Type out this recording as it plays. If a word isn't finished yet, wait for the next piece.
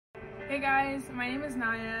Hey guys, my name is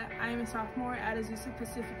Nyah. I am a sophomore at Azusa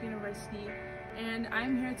Pacific University, and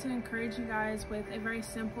I'm here to encourage you guys with a very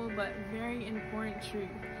simple but very important truth.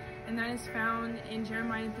 And that is found in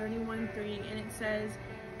Jeremiah 31:3, and it says,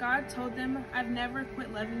 God told them, I've never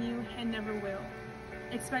quit loving you and never will.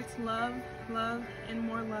 Expect love, love, and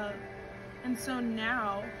more love. And so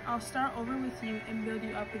now, I'll start over with you and build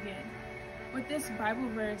you up again. With this Bible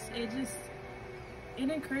verse, it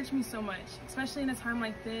encouraged me so much, especially in a time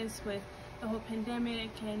like this with the whole pandemic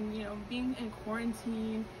and, being in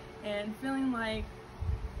quarantine and feeling like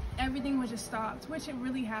everything was just stopped, which it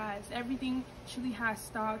really has. Everything truly has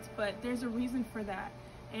stopped, but there's a reason for that.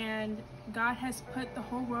 And God has put the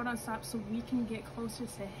whole world on stop so we can get closer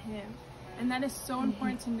to Him. And that is so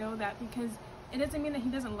important to know that, because it doesn't mean that He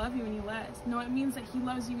doesn't love you any less. No, it means that He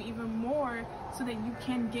loves you even more so that you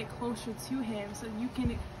can get closer to Him, so you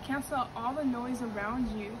can cancel out all the noise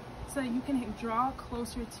around you, so that you can draw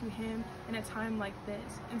closer to Him in a time like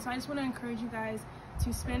this. And so I just want to encourage you guys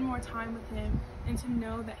to spend more time with Him and to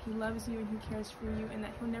know that He loves you and He cares for you and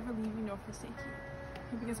that He'll never leave you nor forsake you.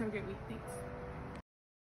 Hope you guys have a great week. Thanks.